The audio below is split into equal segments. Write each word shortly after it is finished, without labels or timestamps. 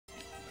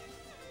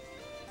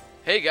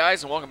Hey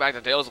guys, and welcome back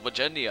to Tales of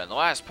Legendia. In the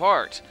last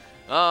part,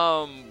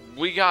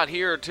 we got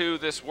here to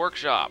this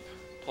workshop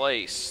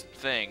place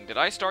thing. Did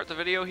I start the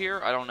video here?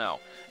 I don't know.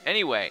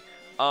 Anyway,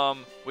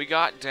 we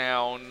got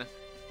down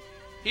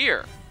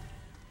here.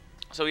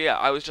 So yeah,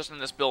 I was just in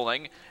this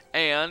building,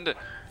 and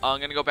I'm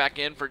gonna go back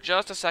in for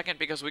just a second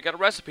because we got a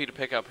recipe to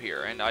pick up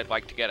here, and I'd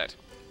like to get it.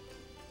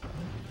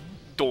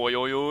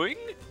 Doyoyoing.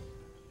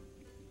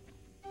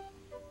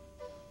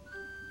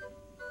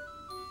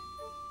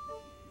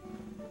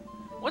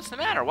 What's the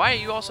matter? Why are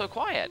you all so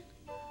quiet?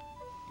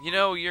 You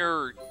know,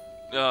 you're...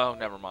 Oh,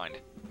 never mind.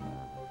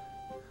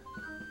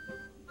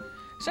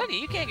 Sunny,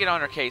 you can't get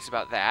on her case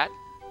about that.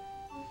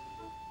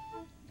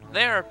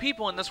 There are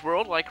people in this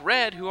world like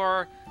Red who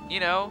are, you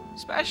know,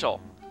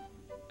 special.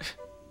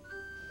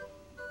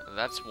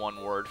 That's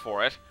one word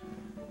for it.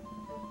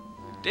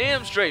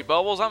 Damn straight,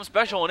 Bubbles. I'm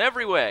special in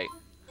every way.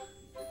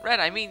 Red,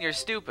 I mean you're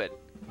stupid.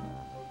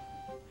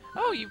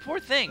 Oh, you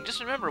poor thing. Just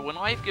remember, when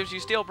life gives you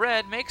stale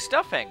bread, make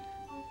stuffing.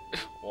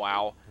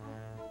 Wow.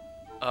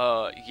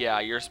 Yeah,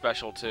 you're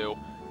special too.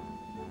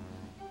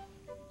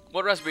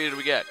 What recipe did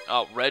we get?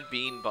 Oh, red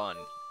bean bun.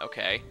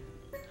 Okay.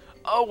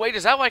 Oh, wait,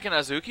 is that like an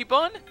azuki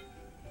bun?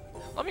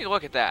 Let me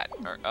look at that.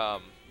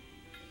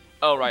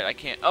 Oh, right, I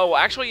can't. Oh,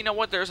 actually, you know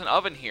what? There's an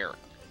oven here.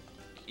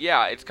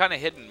 Yeah, it's kind of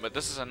hidden, but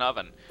this is an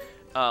oven.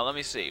 Let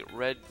me see.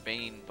 Red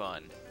bean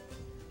bun.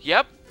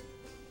 Yep.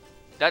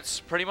 That's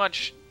pretty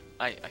much,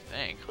 I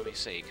think. Let me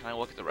see. Can I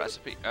look at the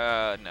recipe?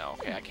 No.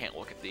 Okay, I can't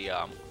look at the,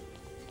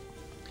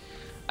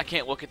 I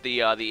can't look at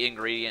the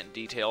ingredient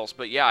details,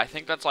 but yeah, I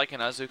think that's like an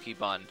azuki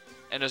bun.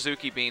 And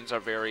azuki beans are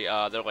very,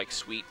 they're like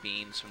sweet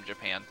beans from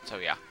Japan, so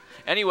yeah.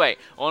 Anyway,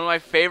 one of my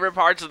favorite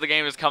parts of the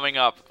game is coming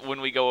up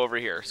when we go over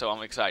here, so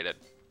I'm excited.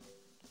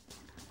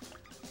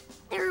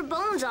 There are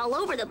bones all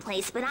over the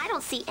place, but I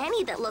don't see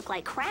any that look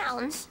like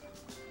crowns.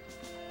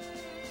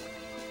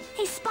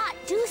 Hey, Spot,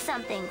 do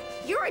something.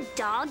 You're a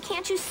dog,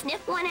 can't you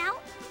sniff one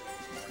out?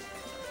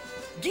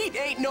 Gaet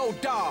ain't no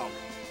dog.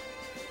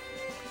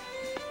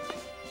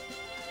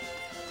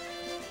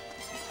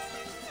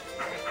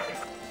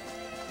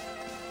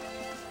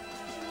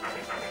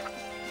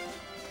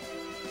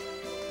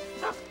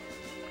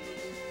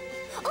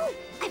 Oh,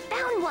 I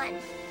found one.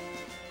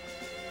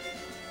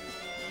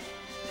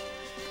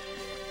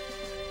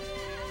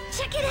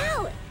 Check it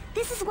out.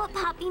 This is what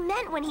Poppy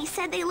meant when he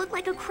said they look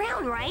like a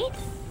crown, right?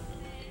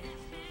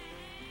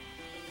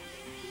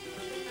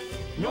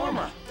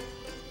 Norma.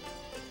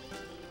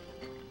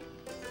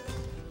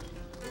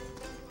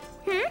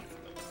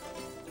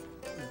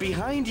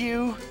 Behind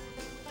you.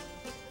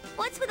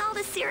 What's with all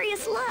the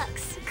serious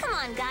looks? Come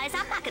on, guys,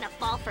 I'm not gonna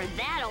fall for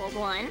that old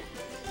one.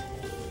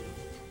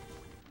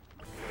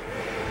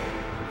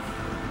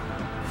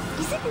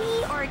 Is it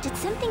me, or did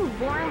something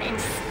warm and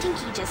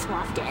stinky just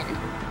waft in?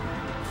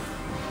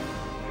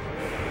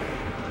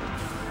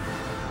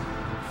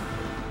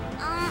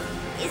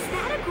 Is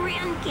that a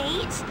Grand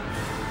Gate?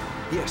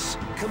 Yes,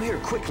 come here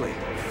quickly.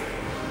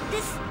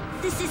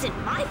 This isn't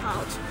my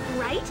fault,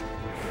 right?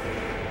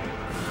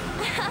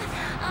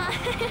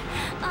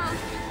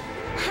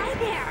 Hi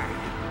there.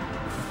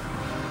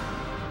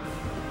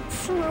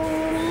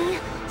 Slowly,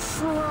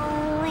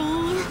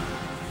 slowly.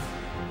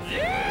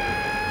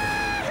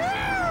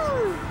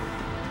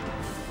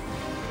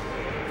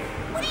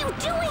 What are you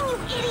doing, you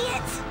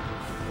idiot?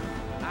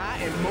 I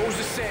am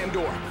Moses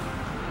Sandor,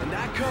 and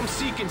I come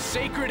seeking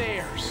sacred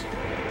heirs.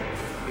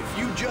 If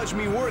you judge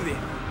me worthy,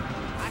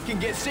 I can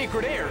get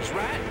sacred heirs,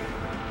 right?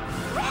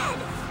 Red!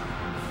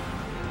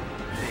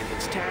 Then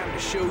it's time to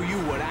show you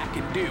what I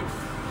can do.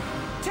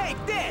 Take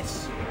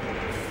this!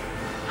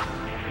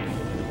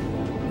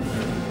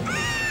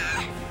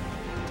 Ah!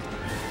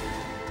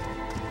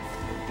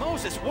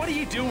 Moses, what are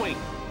you doing?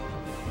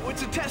 Oh,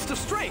 it's a test of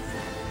strength.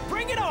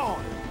 Bring it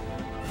on!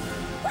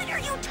 What are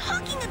you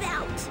talking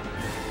about?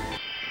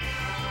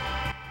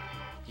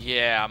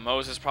 Yeah,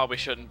 Moses probably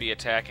shouldn't be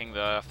attacking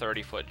the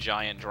 30-foot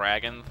giant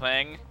dragon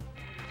thing.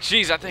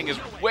 Jeez, that thing is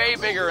way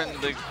bigger in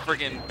the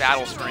freaking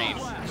battle screen.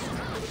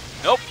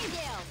 Nope.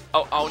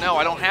 Oh no,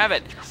 I don't have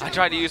it. I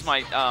tried to use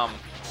my,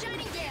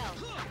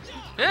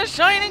 yeah,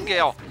 Shining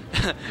Gale.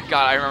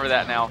 God, I remember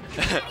that now.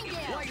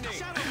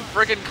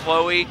 Freaking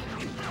Chloe.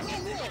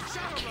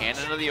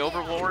 Cannon of the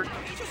Overlord.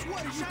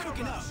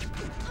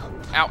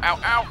 Ow, ow,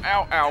 ow,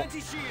 ow, ow.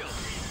 Anti-shield.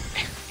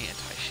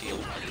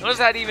 What does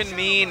that even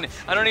mean?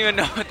 I don't even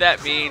know what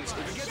that means.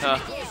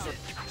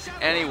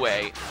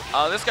 Anyway,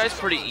 this guy's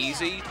pretty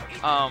easy.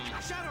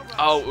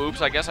 Oh,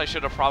 oops, I guess I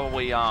should have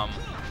probably,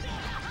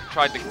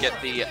 tried to get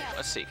the,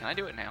 let's see, can I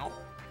do it now?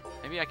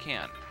 Maybe I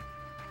can.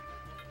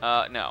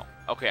 No.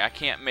 Okay, I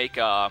can't make,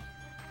 a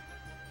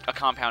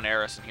compound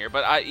heiress in here,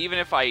 but even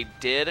if I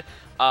did,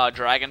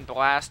 Dragon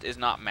Blast is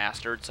not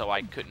mastered, so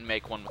I couldn't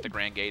make one with the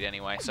Grand Gate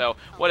anyway. So,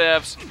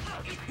 whatevs.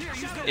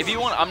 If you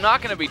want, I'm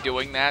not going to be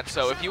doing that,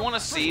 so if you want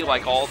to see,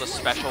 like, all the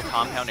special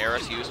compound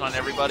heiress used on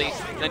everybody,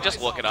 then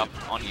just look it up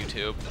on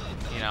YouTube,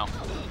 you know.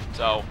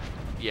 So,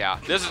 yeah,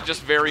 this is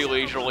just very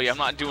leisurely. I'm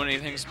not doing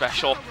anything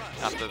special.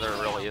 Not that there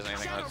really is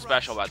anything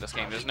special about this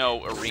game. There's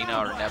no arena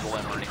or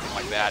nebulum or anything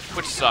like that,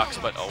 which sucks,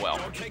 but oh well.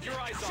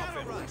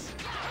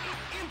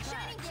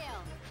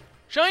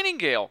 Shining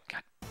Gale!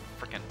 God,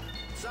 freaking.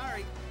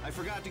 Sorry, I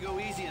forgot to go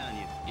easy on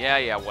you.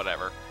 Yeah,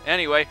 whatever.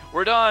 Anyway,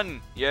 we're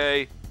done!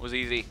 Yay, was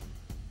easy.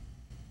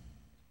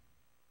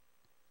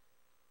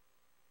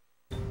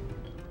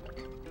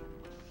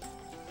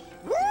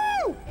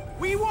 Woo!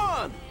 We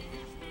won!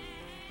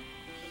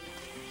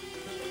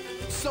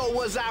 So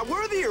was I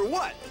worthy or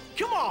what?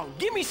 Come on,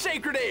 give me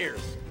Sacred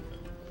Airs!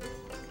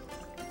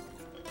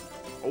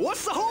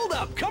 What's the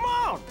holdup? Come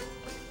on!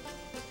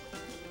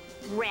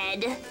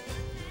 Red.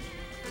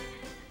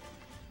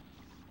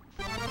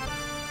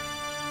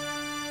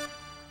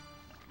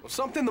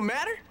 Something the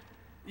matter?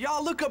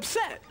 Y'all look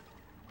upset.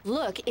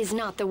 Look is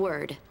not the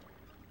word.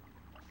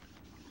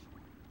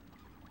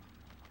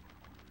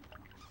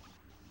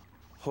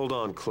 Hold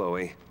on,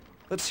 Chloe.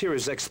 Let's hear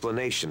his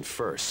explanation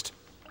first.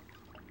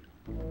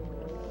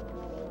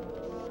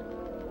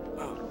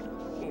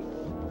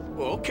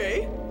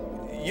 Okay.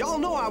 Y'all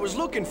know I was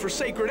looking for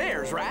Sacred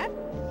Airs, right?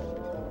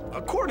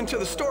 According to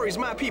the stories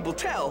my people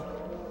tell.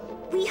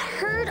 We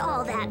heard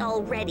all that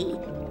already.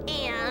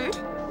 And?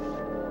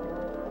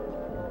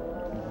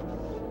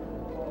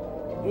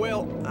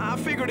 Well, I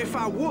figured if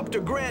I whooped a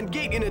Grand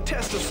Gate in a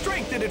test of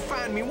strength, it'd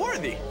find me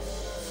worthy.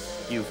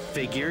 You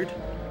figured?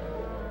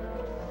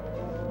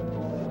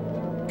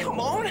 Come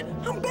on,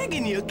 I'm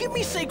begging you, give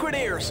me Sacred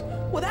Airs.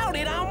 Without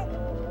it, I'm...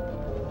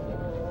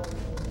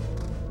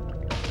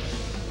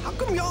 How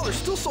come y'all are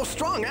still so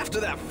strong after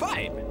that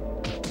fight?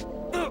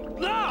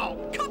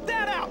 No! Cut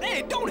that out!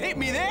 Hey, don't hit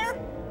me there!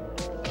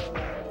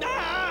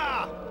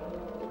 Ah!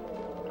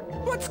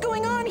 What's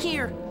going on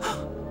here?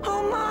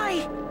 Oh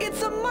my!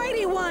 It's a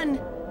mighty one!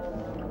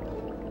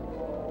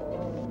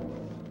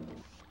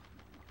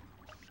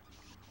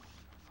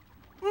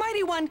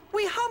 Mighty one,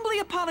 we humbly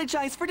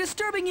apologize for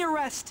disturbing your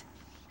rest.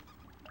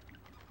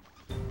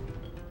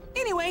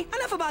 Anyway,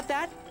 enough about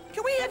that.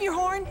 Can we have your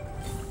horn?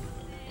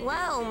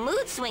 Whoa,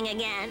 mood swing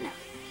again.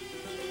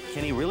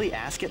 Can he really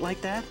ask it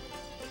like that?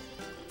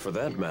 For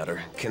that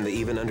matter, can they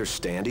even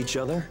understand each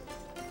other?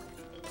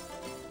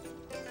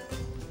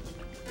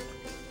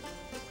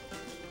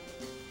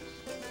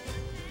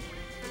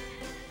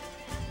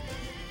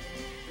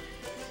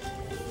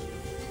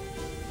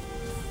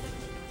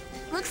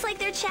 Looks like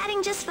they're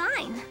chatting just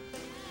fine.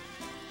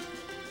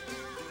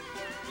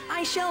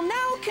 I shall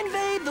now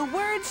convey the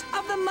words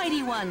of the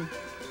mighty one.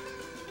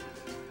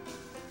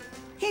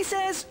 He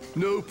says,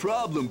 No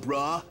problem,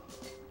 brah.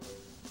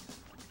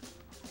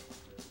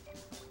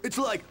 It's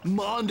like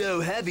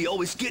Mondo Heavy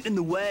always getting in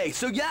the way,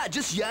 so yeah,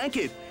 just yank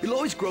it. It'll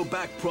always grow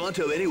back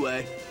pronto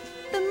anyway.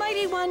 the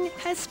mighty one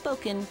has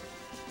spoken.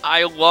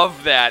 I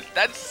love that.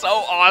 That's so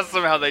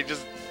awesome how they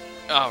just...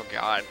 Oh,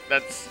 God.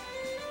 That's...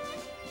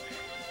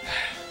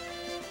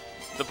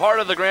 The part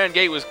of the Grand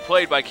Gate was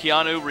played by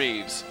Keanu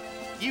Reeves.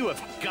 You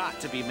have got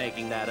to be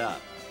making that up.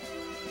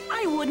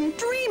 I wouldn't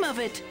dream of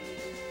it.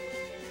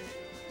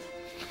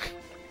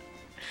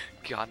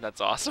 God,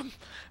 that's awesome.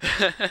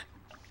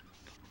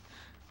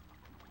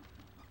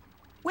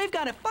 We've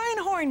got a fine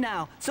horn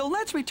now, so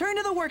let's return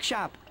to the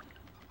workshop.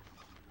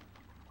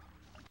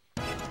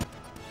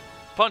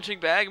 Punching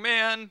bag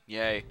man.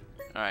 Yay.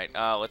 Alright,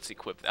 let's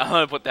equip that. I'm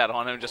gonna put that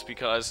on him just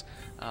because.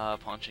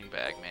 Punching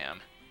bag man.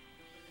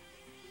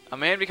 A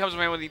man becomes a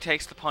man when he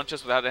takes the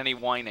punches without any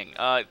whining.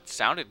 It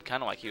sounded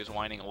kind of like he was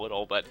whining a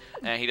little, but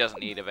he doesn't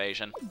need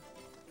evasion.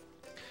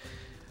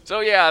 So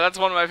yeah, that's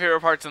one of my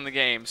favorite parts in the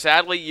game.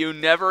 Sadly, you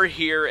never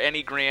hear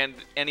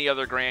any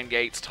other Grand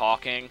Gates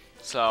talking,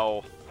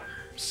 so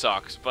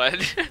sucks.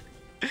 But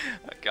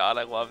God,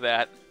 I love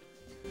that.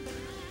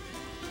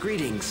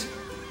 Greetings.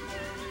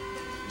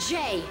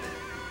 Jay!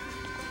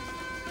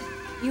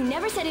 You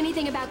never said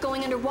anything about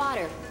going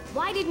underwater.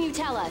 Why didn't you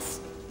tell us?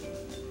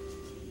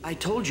 I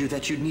told you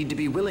that you'd need to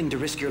be willing to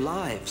risk your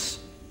lives.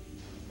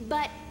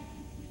 But...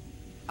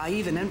 I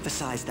even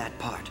emphasized that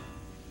part.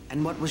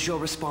 And what was your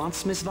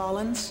response, Miss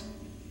Valens?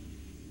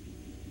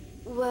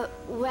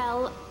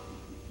 well...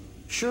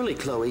 Surely,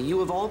 Chloe, you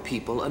of all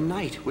people, a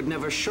knight, would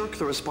never shirk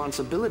the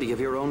responsibility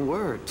of your own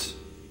words.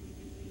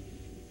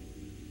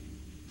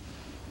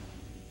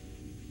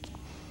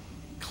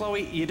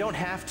 Chloe, you don't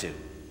have to.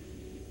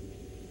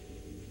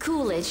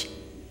 Coolidge.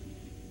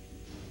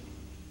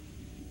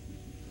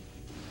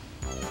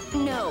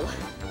 No.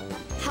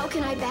 How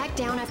can I back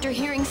down after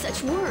hearing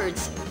such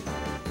words?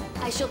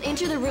 I shall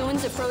enter the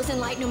ruins of Frozen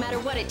Light no matter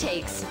what it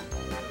takes.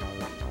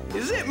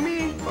 Is it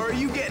me, or are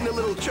you getting a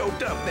little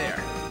choked up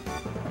there?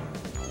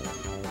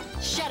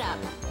 Shut up.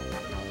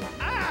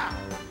 Ah!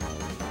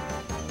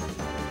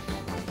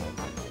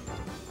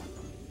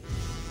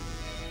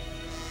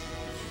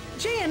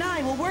 Jay and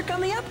I will work on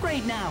the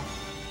upgrade now.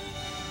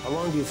 How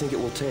long do you think it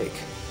will take?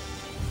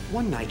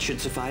 One night should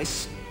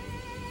suffice.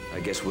 I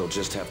guess we'll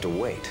just have to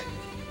wait.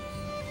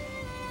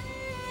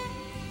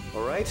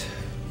 All right.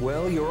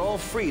 Well, you're all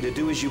free to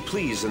do as you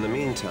please in the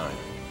meantime.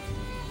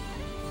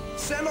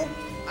 Sentinel,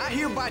 I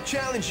hereby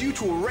challenge you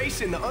to a race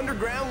in the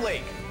underground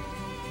lake.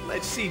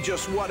 Let's see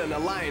just what an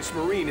Alliance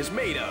Marine is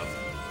made of.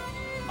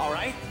 All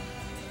right?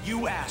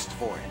 You asked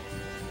for it.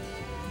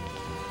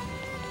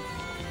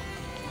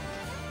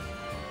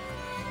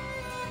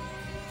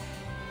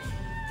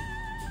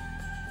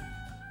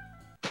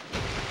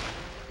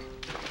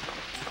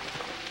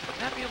 Wouldn't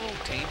that be a little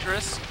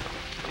dangerous?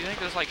 Do you think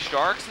there's like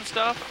sharks and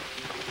stuff?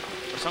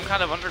 Or some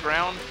kind of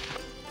underground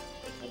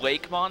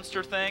lake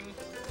monster thing?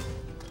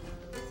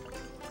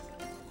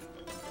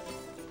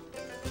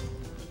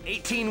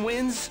 18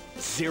 wins,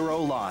 0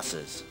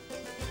 losses.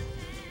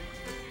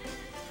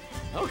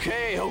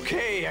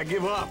 Okay, I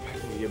give up.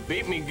 You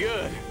beat me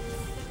good.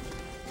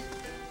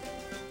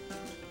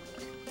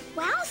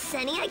 Wow,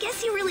 Sunny, I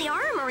guess you really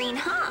are a Marine,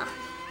 huh?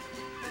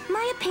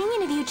 My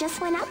opinion of you just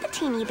went up a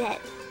teeny bit.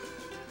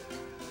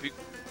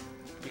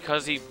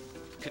 Because he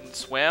can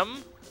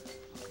swim?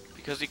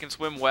 Because he can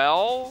swim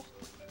well?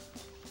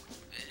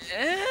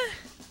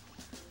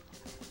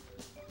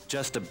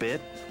 Just a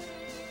bit.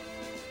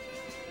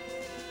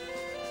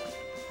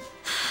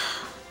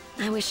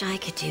 I wish I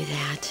could do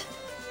that.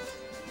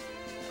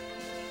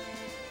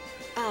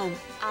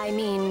 I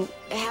mean,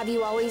 have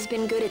you always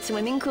been good at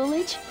swimming,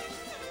 Coolidge?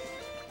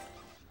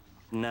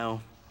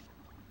 No.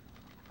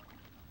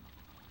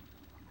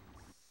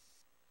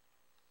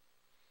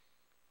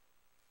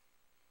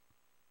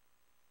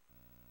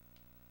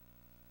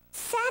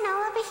 Sano,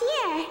 over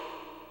here.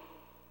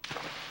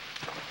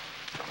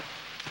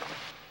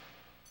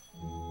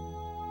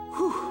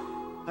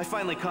 Whew. I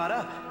finally caught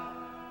up.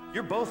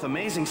 You're both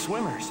amazing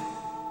swimmers.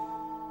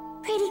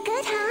 Pretty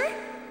good, huh?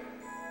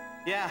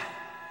 Yeah.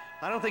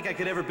 I don't think I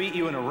could ever beat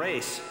you in a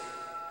race.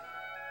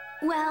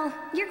 Well,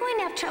 you're going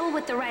to have trouble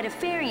with the Rite of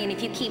Farian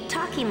if you keep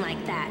talking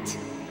like that.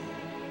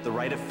 The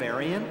Rite of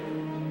Farian?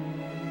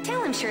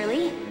 Tell him,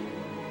 Shirley.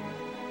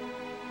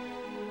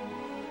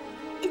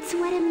 It's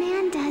what a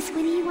man does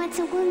when he wants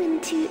a woman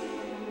to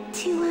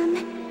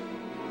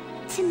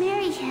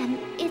marry him.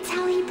 It's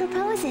how he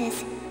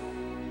proposes.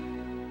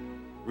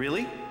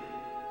 Really?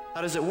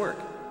 How does it work?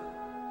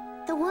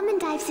 The woman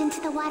dives into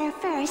the water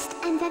first,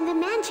 and then the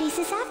man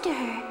chases after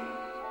her.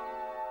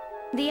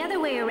 The other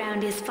way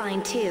around is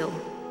fine, too.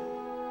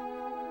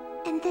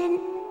 And then,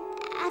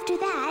 after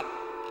that,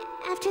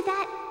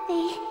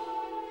 they...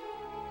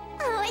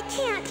 Oh, I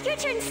can't. Your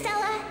turn,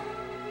 Stella.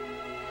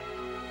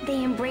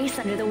 They embrace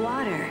under the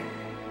water.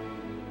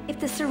 If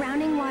the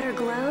surrounding water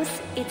glows,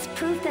 it's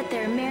proof that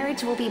their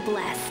marriage will be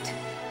blessed.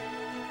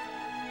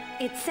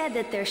 It's said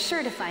that they're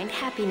sure to find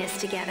happiness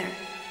together.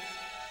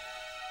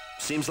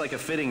 Seems like a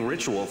fitting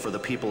ritual for the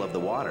people of the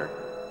water.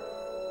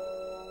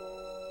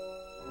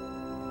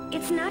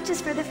 It's not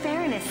just for the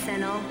fairness,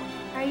 Senel.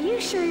 Are you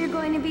sure you're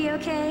going to be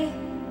okay?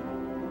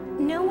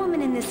 No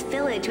woman in this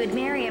village would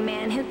marry a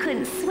man who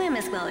couldn't swim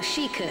as well as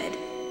she could.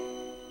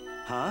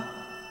 Huh?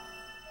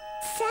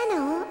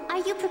 Senel, are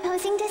you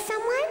proposing to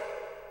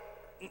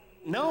someone?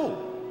 No!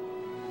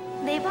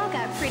 They've all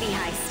got pretty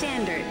high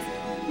standards.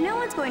 No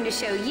one's going to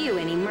show you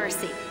any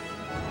mercy.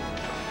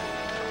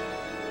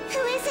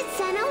 Who is it,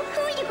 Senel?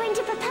 Who are you going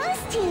to propose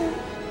to?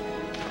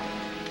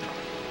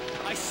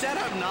 I said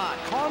I'm not.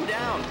 Calm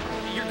down.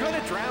 You're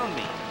gonna drown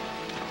me.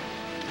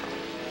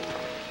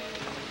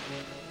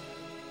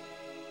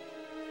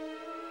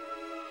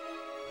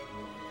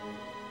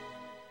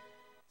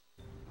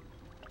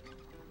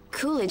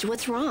 Coolidge,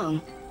 what's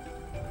wrong?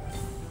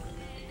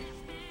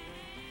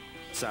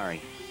 Sorry.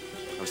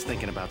 I was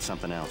thinking about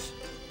something else.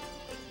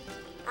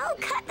 Oh,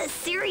 cut the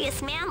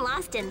serious man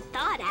lost in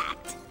thought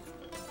act.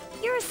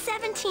 You're a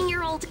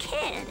 17-year-old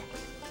kid.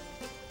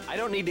 I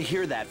don't need to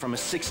hear that from a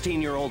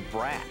 16-year-old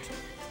brat.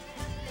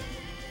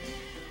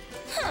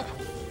 Huh.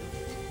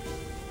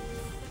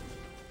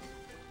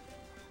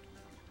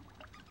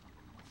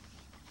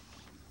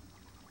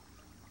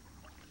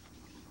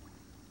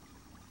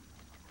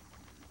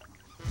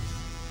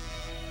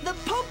 The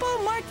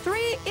Popo Mark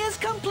III is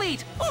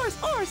complete.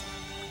 Oars!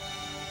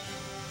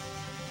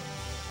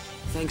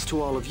 Thanks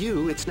to all of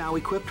you, it's now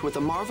equipped with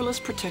a marvelous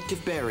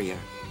protective barrier.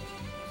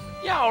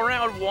 Yeah,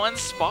 around one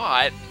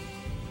spot.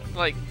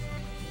 Like,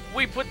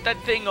 we put that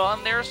thing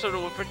on there so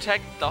it would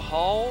protect the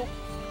hull,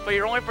 but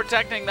you're only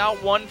protecting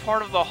that one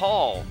part of the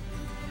hull.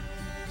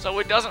 So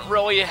it doesn't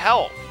really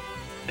help.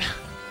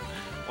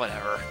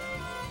 Whatever.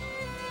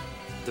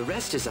 The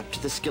rest is up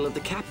to the skill of the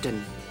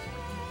captain.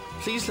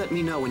 Please let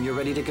me know when you're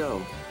ready to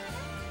go.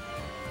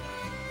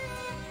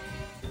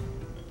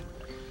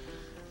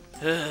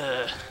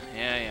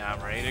 Yeah,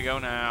 I'm ready to go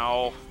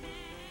now.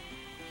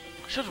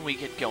 Shouldn't we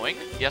get going?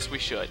 Yes, we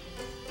should.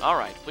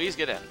 Alright, please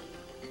get in.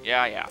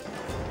 Yeah.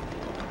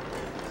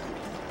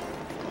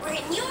 We're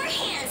in your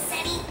hands,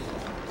 Seti.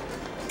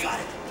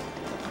 Got it.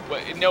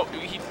 Wait, no,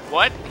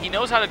 what? He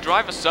knows how to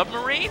drive a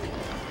submarine?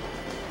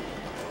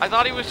 I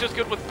thought he was just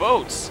good with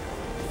boats.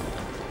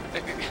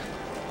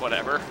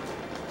 Whatever.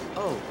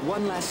 Oh,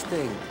 one last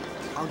thing.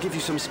 I'll give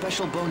you some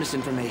special bonus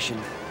information.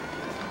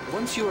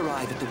 Once you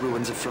arrive at the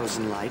ruins of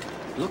Frozen Light,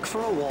 look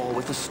for a wall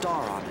with a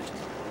star on it.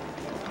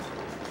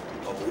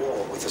 A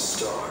wall with a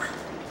star.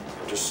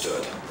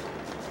 Understood.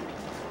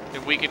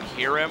 if we can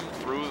hear him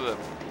through the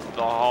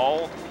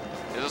hall.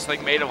 Is this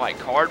thing made of like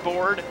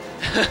cardboard?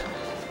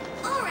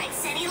 Alright,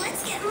 Senny,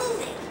 let's get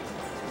moving.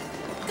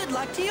 Good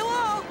luck to you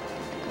all.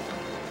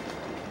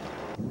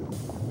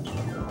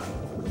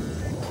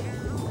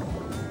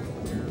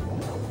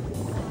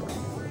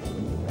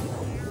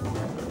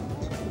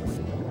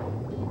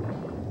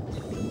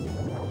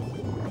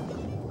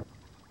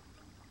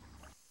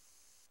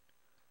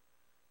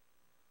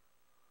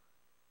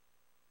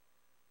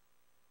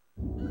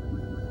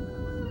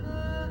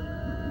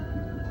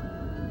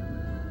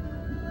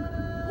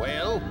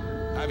 Well,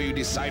 have you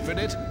deciphered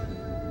it?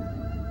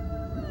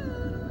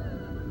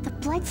 The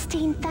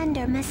blood-stained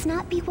thunder must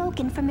not be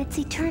woken from its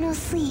eternal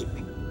sleep.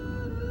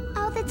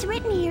 All that's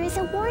written here is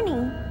a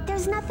warning.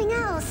 There's nothing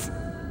else.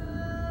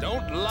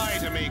 Don't lie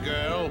to me,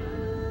 girl.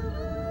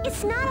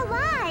 It's not a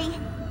lie.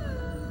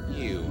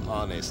 You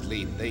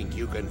honestly think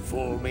you can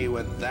fool me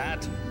with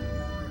that?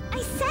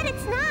 I said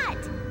it's not.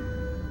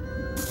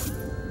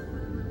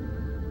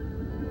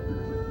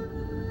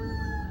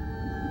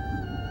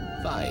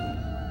 Fine.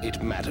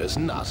 It matters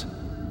not.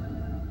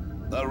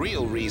 The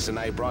real reason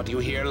I brought you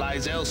here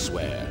lies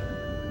elsewhere.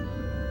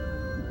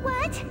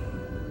 What?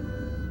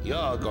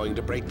 You're going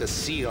to break the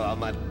seal on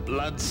that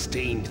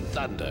blood-stained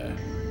thunder.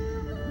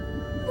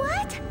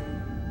 What?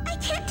 I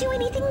can't do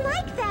anything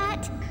like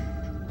that.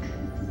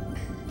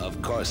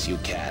 Of course you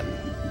can.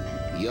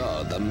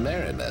 You're the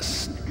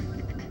Marinus.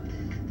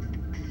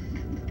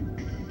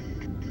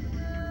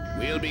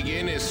 We'll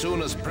begin as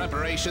soon as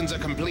preparations are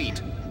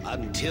complete.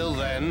 Until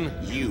then,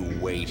 you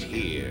wait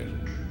here.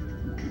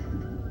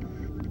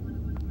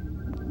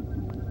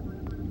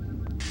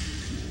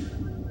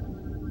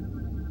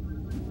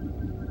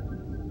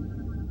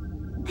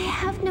 I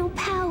have no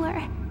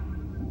power.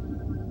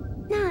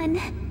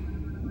 None.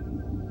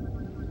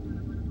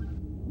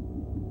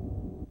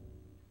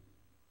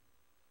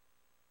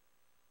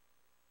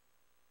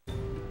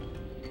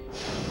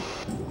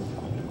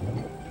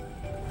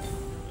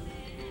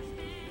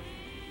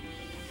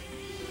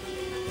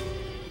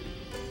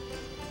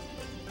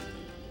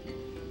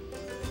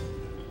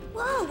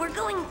 Whoa, we're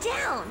going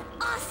down!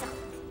 Awesome!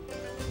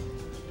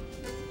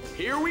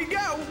 Here we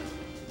go!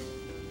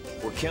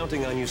 We're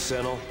counting on you,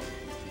 Senel.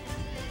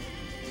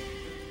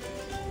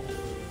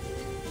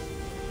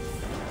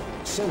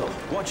 Senel,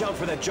 watch out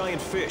for that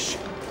giant fish.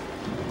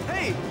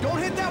 Hey, don't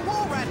hit that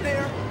wall right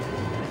there!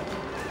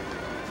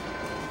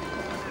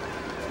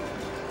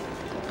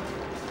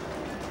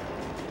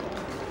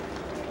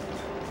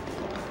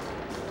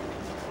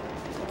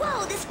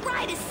 Whoa, this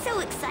ride is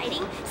so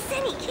exciting!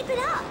 Senny, keep it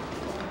up!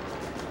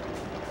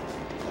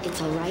 It's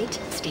all right.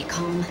 Stay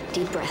calm.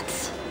 Deep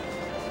breaths.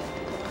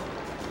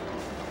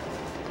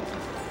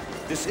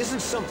 This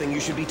isn't something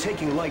you should be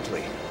taking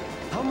lightly.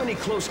 How many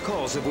close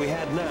calls have we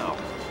had now?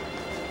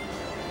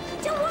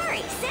 Don't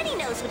worry, Senny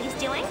knows what he's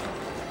doing.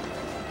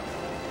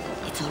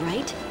 It's all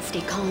right.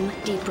 Stay calm.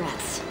 Deep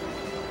breaths.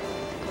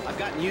 I've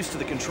gotten used to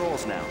the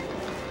controls now.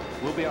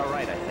 We'll be all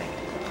right, I think.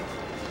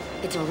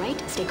 It's all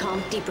right. Stay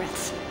calm. Deep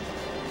breaths.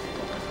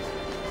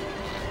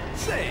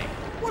 Say,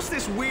 what's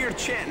this weird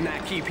chanting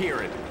I keep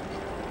hearing?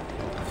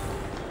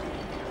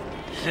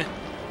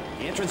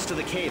 The entrance to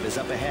the cave is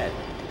up ahead.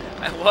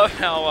 I love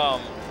how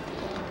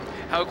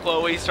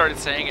Chloe started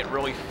saying it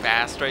really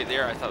fast right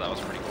there. I thought that was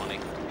pretty funny.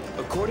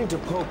 According to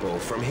Popo,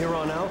 from here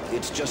on out,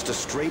 it's just a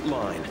straight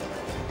line.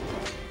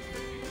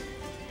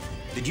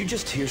 Did you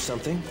just hear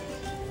something?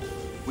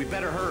 We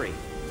better hurry.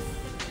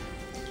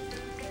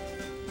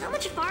 How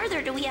much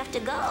farther do we have to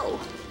go?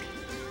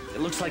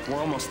 It looks like we're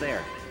almost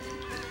there.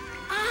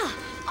 Ah!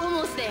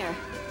 Almost there.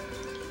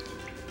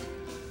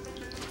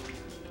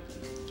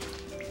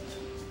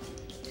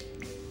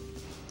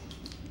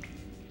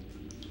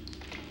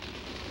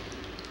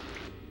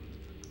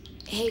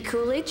 Hey,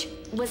 Coolidge,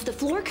 was the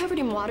floor covered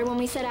in water when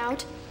we set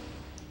out?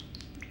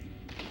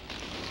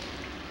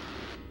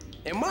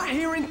 Am I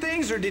hearing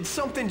things, or did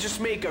something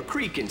just make a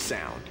creaking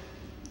sound?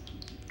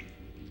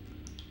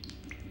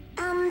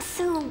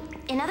 So,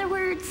 in other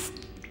words...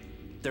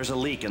 There's a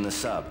leak in the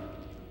sub.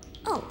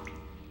 Oh.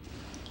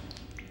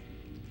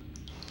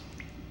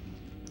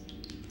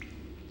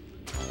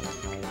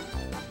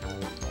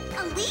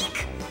 A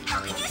leak? How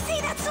can you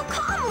say that so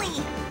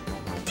calmly?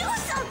 Do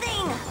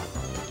something!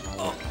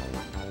 Oh.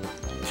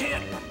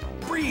 Can't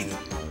breathe.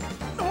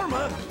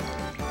 Norma!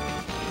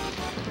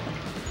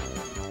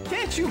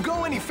 Can't you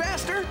go any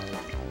faster?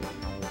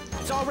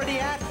 It's already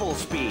at full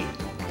speed.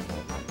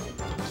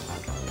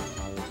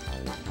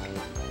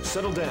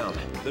 Settle down.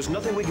 There's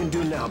nothing we can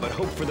do now but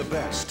hope for the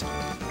best.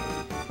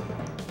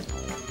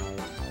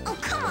 Oh,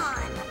 come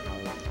on!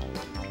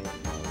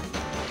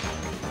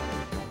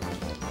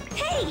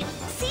 Hey!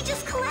 C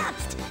just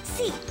collapsed!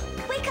 C,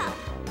 wake up!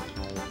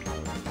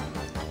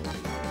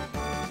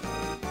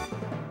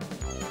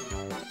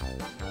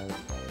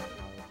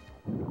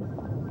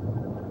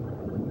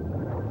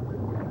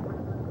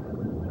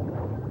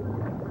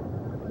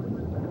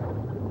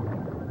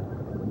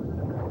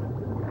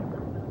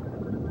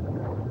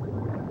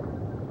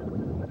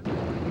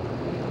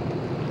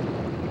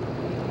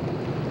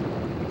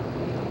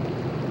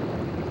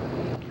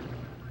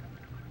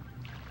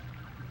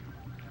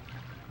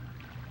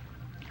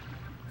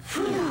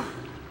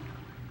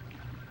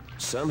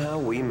 Somehow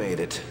we made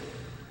it.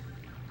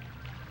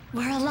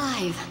 We're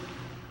alive.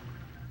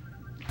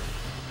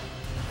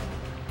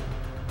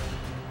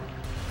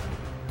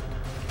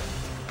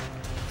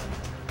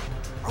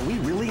 Are we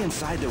really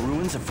inside the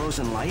ruins of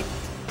Frozen Light?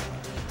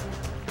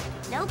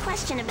 No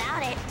question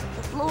about it.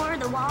 The floor,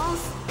 the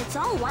walls, it's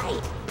all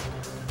white.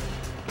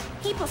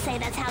 People say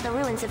that's how the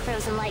ruins of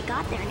Frozen Light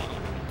got their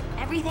name.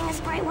 Everything is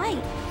bright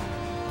white.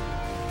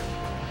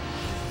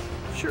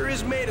 Sure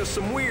is made of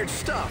some weird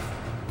stuff.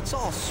 It's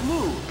all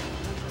smooth.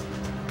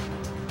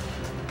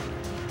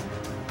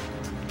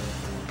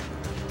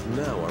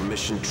 Now our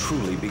mission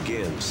truly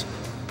begins.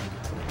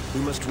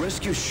 We must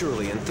rescue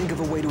Shirley and think of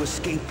a way to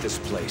escape this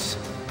place.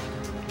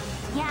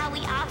 Yeah, we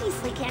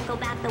obviously can't go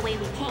back the way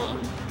we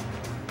came.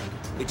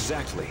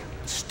 Exactly.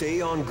 Stay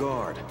on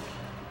guard.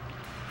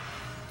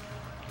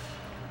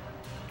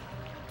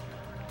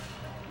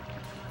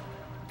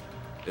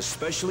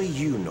 Especially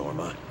you,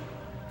 Norma.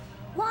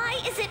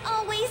 Why is it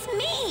always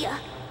me?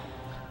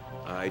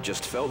 I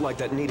just felt like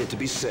that needed to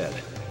be said.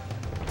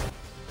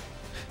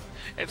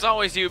 It's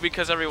always you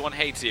because everyone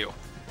hates you.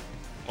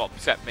 Well,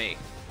 except me.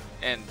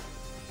 And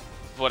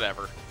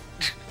whatever.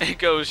 It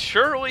goes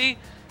Shirley,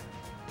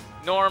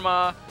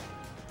 Norma,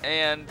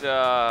 and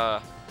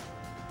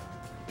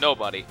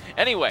nobody.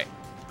 Anyway,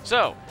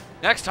 so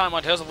next time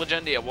on Tales of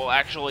Legendia, we'll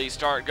actually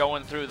start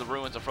going through the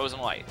ruins of Frozen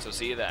Light. So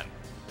see you then.